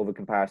going to draw the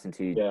comparison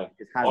to. Yeah,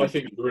 I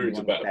think Giroud's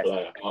a better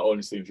player. I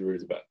honestly think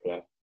Giroud's a better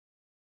player.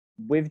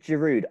 With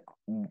Giroud,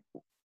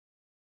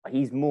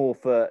 he's more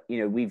for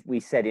we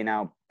said in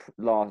our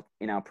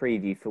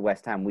preview for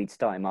West Ham we'd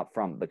start him up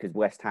front because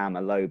West Ham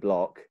are low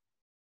block,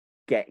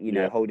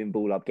 holding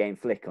ball up, getting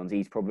flick-ons.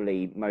 He's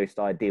probably most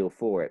ideal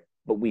for it.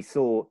 But we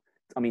saw,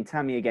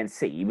 Tammy against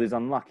City, he was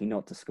unlucky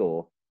not to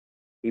score.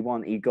 He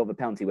got the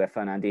penalty where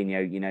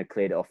Fernandinho,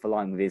 cleared it off the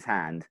line with his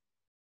hand.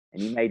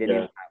 And he made an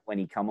impact when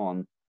he come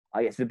on.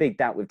 I guess the big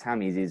doubt with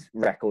Tammy is his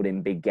record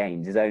in big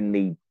games. His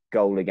only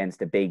goal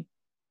against a big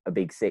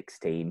six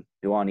team,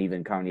 who aren't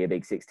even currently a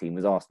big six team,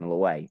 was Arsenal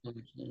away.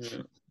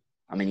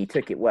 He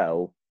took it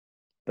well,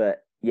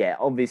 but yeah,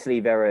 obviously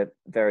very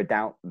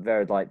doubt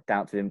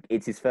to him.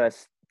 It's his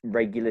first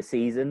regular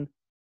season,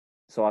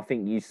 so I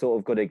think you sort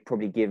of got to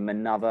probably give him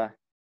another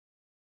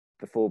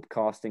before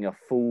casting a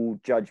full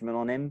judgment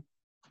on him.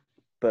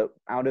 But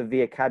out of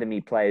the academy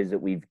players that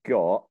we've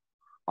got,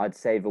 I'd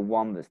say the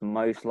one that's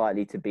most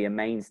likely to be a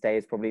mainstay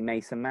is probably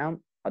Mason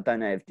Mount. I don't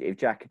know if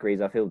Jack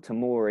agrees. I feel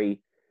Tomori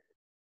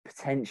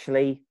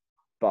potentially,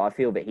 but I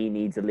feel that he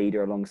needs a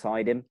leader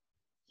alongside him,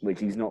 which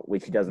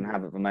he doesn't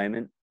have at the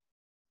moment.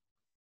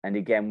 And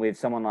again, with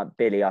someone like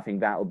Billy, I think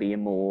that will be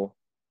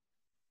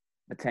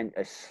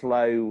a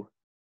slow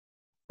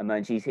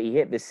emergence. He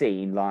hit the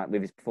scene like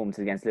with his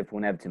performances against Liverpool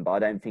and Everton, but I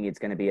don't think it's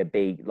going to be a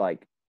big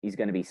he's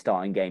going to be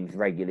starting games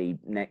regularly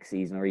next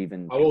season or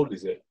even. How old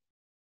is it?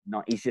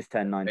 No, he's just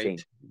turned 19.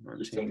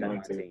 Just turned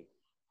 19.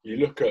 You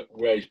look at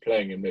where he's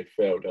playing in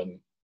midfield, and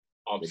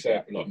I'm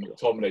saying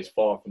McTominay's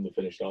far from the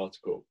finished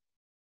article.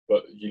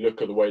 But you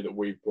look at the way that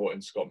we've brought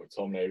in Scott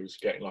McTominay, who was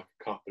getting like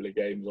a couple of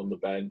games on the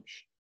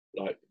bench,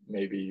 like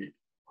maybe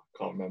I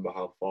can't remember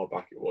how far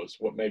back it was.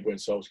 Maybe when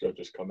Solskjaer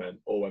just come in,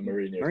 or when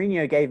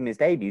Mourinho gave him his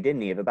debut,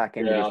 didn't he, at the back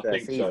end of his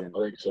first season? I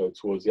think so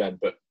towards the end.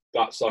 But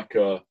that's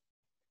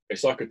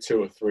it's like a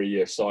 2 or 3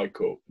 year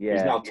cycle. Yeah,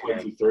 he's now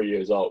 23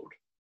 years old,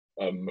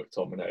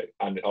 McTominay,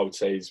 and I would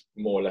say he's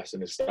more or less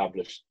an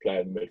established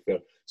player in the midfield.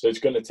 So it's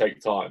going to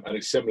take time, and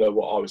it's similar to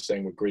what I was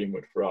saying with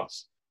Greenwood for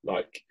us.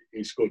 Like,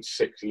 he scored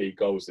 6 league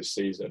goals this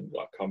season,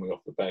 like coming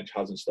off the bench,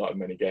 hasn't started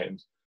many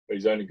games, but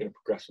he's only going to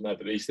progress from there.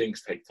 But these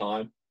things take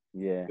time.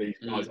 Yeah, these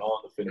guys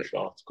aren't the finished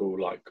article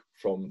like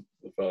from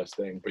the first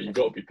thing, but you've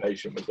got to be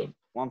patient with them.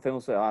 One thing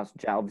also I asked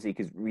Jack, obviously,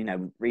 because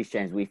Reece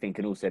James we think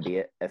can also be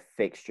a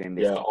fixture in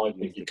this. Yeah, I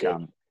think he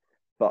can.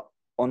 But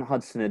on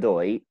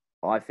Hudson-Odoi,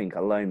 I think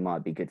a loan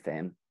might be good for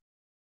him.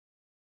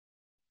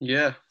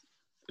 Yeah,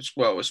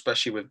 well,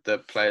 especially with the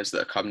players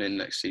that are coming in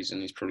next season,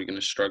 he's probably going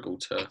to struggle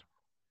to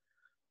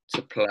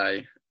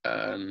play.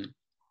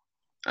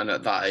 And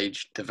at that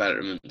age,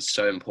 development is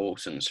so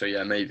important. So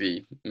yeah,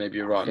 maybe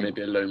you're right.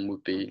 Maybe a loan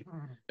would be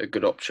a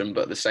good option.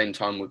 But at the same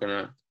time, we're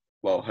gonna,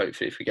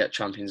 hopefully, if we get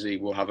Champions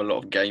League, we'll have a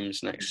lot of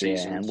games next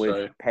season. And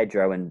with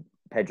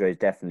Pedro's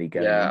definitely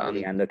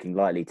going and looking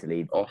likely to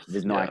leave.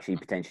 There's not actually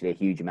potentially a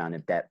huge amount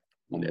of depth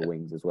on the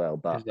wings as well.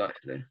 But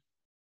exactly,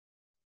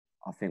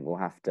 I think we'll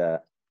have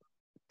to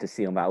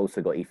see on that.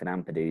 Also got Ethan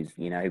Ampadu,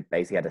 who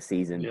basically had a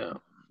season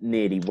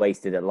nearly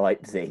wasted at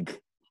Leipzig.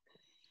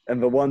 And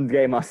the one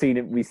game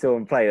we saw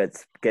him play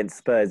against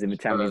Spurs in the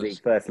Champions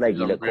League first leg,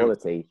 he looked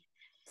quality.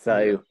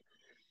 So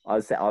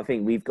I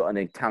think we've got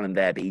a talent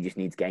there, but he just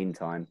needs game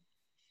time.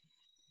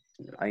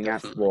 Yeah, I think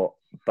that's what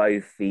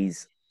both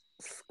these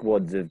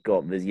squads have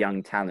got. There's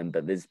young talent,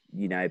 but there's,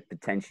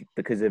 potential,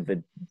 because of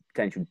the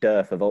potential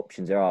dearth of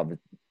options there are, the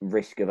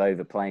risk of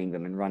overplaying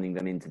them and running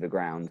them into the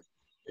ground.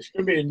 It's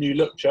going to be a new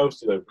look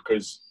Chelsea, though,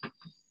 because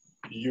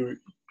you've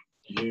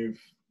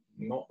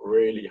not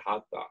really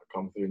had that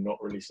come through,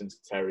 not really since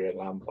Terry and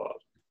Lampard.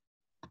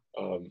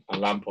 And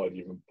Lampard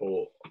even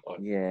bought sort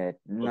of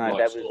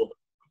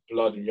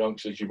blood and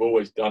youngsters. You've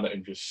always done it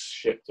and just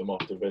shipped them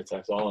off to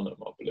Vitesse Arnhem,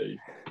 I believe.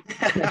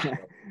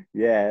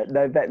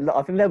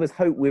 I think there was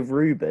hope with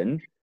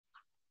Ruben.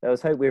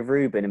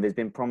 And there's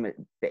been promise,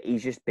 but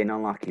he's just been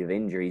unlucky with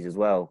injuries as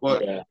well.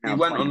 He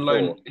went on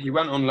loan. He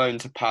went on loan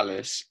to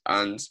Palace,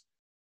 and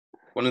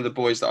one of the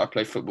boys that I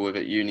play football with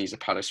at uni is a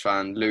Palace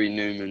fan, Louis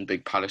Newman,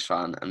 big Palace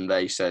fan, and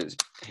they said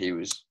he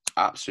was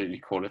absolutely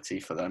quality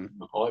for them.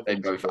 They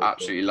both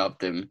absolutely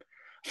loved him.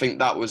 I think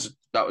that was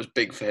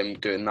big for him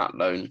doing that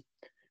loan.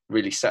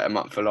 Really set him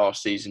up for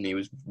last season. He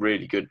was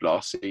really good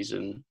last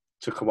season.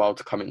 Took a while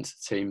to come into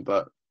the team,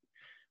 but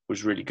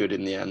was really good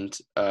in the end.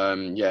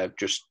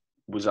 Just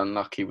was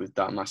unlucky with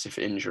that massive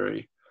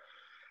injury.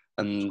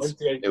 And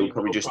it will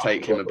probably just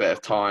take him a bit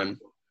of time.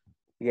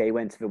 Yeah, he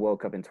went to the World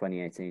Cup in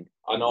 2018.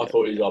 And I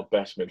thought he was our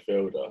best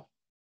midfielder.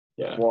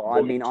 Yeah. Well,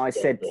 I mean, I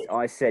said,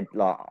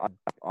 like,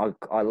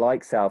 I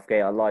like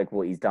Southgate. I like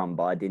what he's done,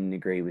 but I didn't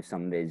agree with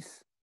some of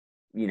his,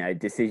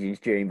 decisions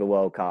during the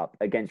World Cup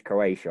against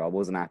Croatia. I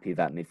wasn't happy with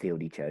that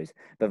midfield he chose.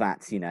 But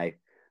that's for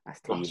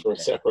a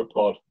separate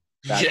pod.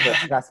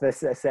 That's for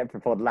a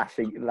separate pod.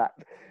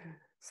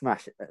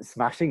 Smashing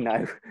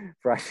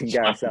thrashing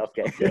Gareth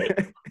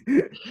Southgate.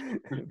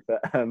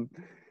 But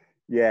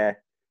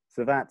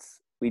so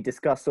we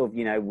discussed sort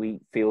of, we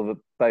feel that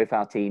both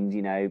our teams,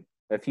 a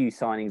few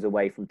signings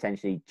away from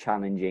potentially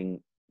challenging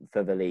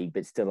for the league,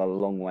 but still a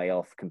long way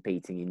off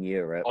competing in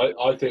Europe.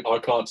 I think I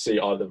can't see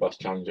either of us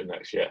challenging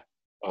next year.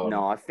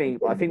 No, I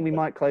think we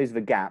might close the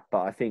gap,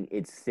 but I think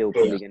it's still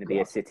probably going to be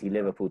a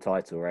City-Liverpool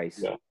title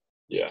race.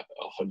 Yeah,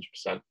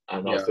 100%.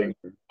 And I think,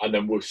 and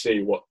then we'll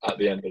see what at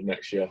the end of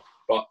next year.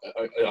 But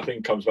I think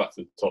it comes back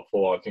to the top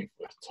four. I think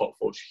the top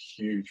four is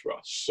huge for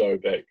us, so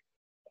big.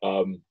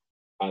 And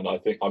I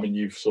think,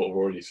 you've sort of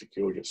already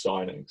secured your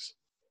signings.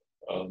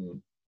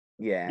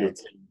 Your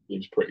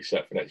team's pretty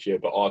set for next year,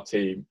 but our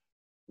team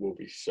will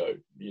be such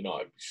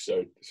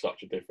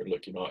a different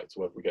look United to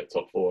whether we get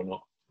top four or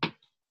not.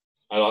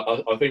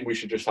 And I think we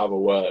should just have a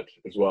word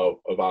as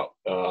well about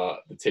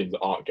the teams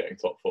that aren't getting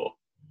top four.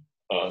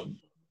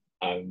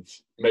 and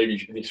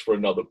maybe this for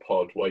another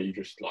pod where you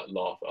just like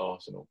laugh at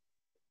Arsenal.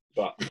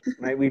 But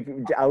mate,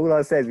 all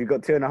I say is we've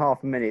got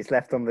 2.5 minutes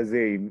left on the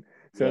Zoom.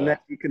 So unless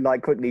you can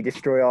like quickly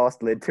destroy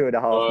Arsenal in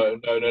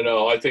 2.5 minutes.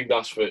 No. I think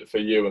that's for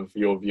you and for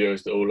your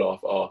viewers to all laugh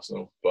at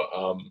Arsenal. But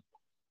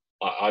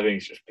I think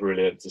it's just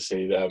brilliant to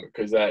see them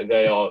because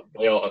they are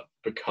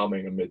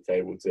becoming a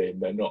mid-table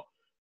team.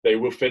 They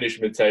will finish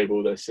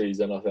mid-table this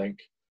season, I think.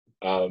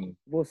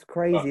 What's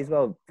crazy as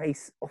well, they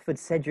offered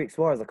Cedric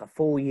Suarez like a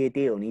 4-year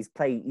deal, and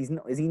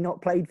he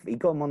not played? He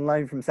got him on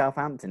loan from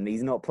Southampton.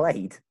 He's not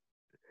played.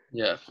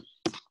 Yeah,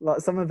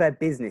 like some of their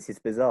business is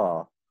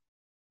bizarre.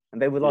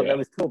 And they were like, there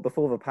was talk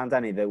before the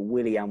pandemic that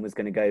Willian was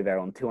going to go there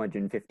on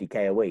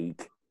 250k a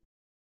week.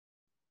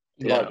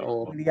 Yeah,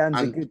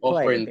 and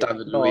offering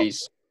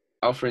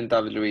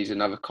David Luiz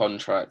another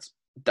contract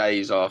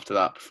days after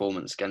that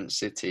performance against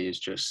City is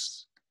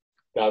just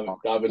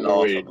David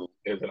Luiz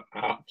is an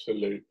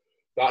absolute.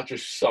 That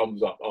just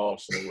sums up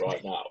Arsenal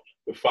right now.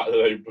 The fact that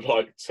they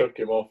like took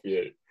him off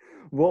you.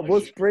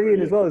 What's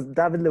brilliant as well is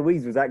David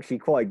Luiz was actually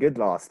quite good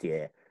last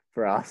year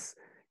for us.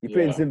 He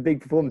put in some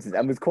big performances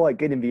and was quite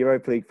good in the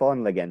Europa League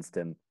final against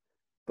them.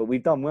 But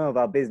we've done well with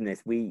our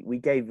business. We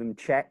gave them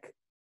Cech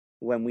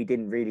when we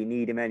didn't really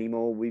need him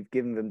anymore. We've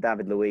given them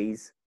David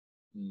Luiz.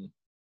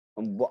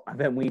 And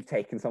then we've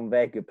taken some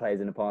very good players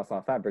in the past,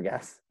 like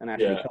Fabregas and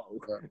Ashley Cole.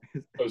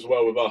 As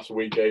well with us,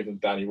 we gave them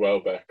Danny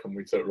Welbeck and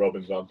we took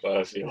Robin van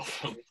Persie off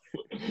them.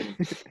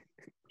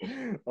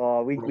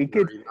 Oh, we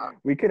could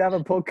have a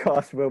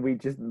podcast where we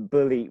just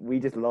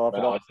laugh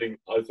at. I think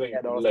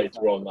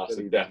later on that's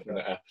a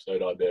definite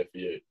episode idea for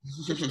you.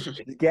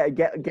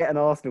 get an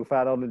Arsenal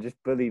fan on and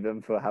just bully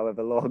them for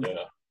however long.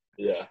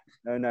 Yeah.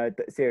 No,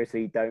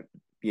 seriously, don't.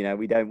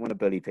 We don't want to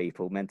bully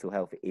people. Mental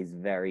health is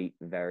very,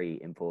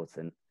 very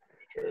important.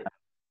 True.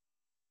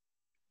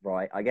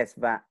 Right, I guess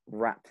that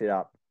wraps it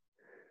up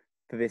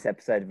for this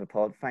episode of the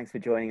pod. Thanks for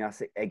joining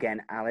us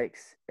again,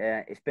 Alex.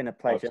 It's been a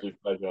pleasure.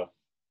 Absolute pleasure.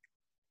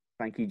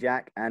 Thank you,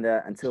 Jack. And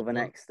until the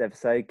next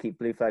episode, keep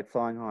Blue Flag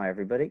flying high,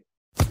 everybody.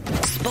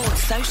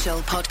 Sports Social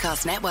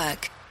Podcast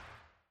Network.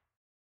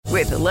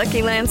 With the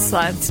Lucky Land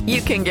Slots,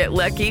 you can get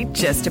lucky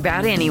just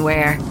about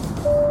anywhere.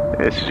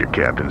 This is your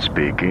captain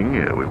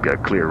speaking. We've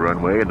got clear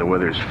runway and the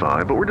weather's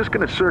fine, but we're just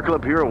going to circle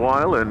up here a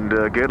while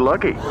and get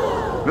lucky.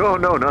 No,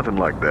 nothing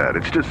like that.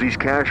 It's just these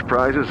cash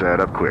prizes add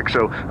up quick.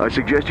 So I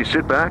suggest you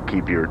sit back,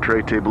 keep your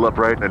tray table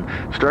upright, and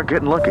start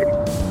getting lucky.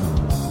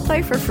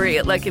 Play for free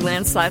at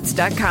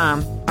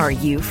LuckyLandSlots.com. Are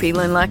you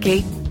feeling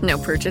lucky? No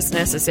purchase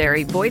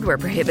necessary. Void where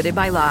prohibited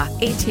by law.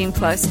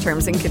 18+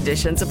 terms and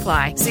conditions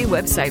apply. See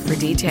website for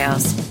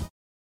details.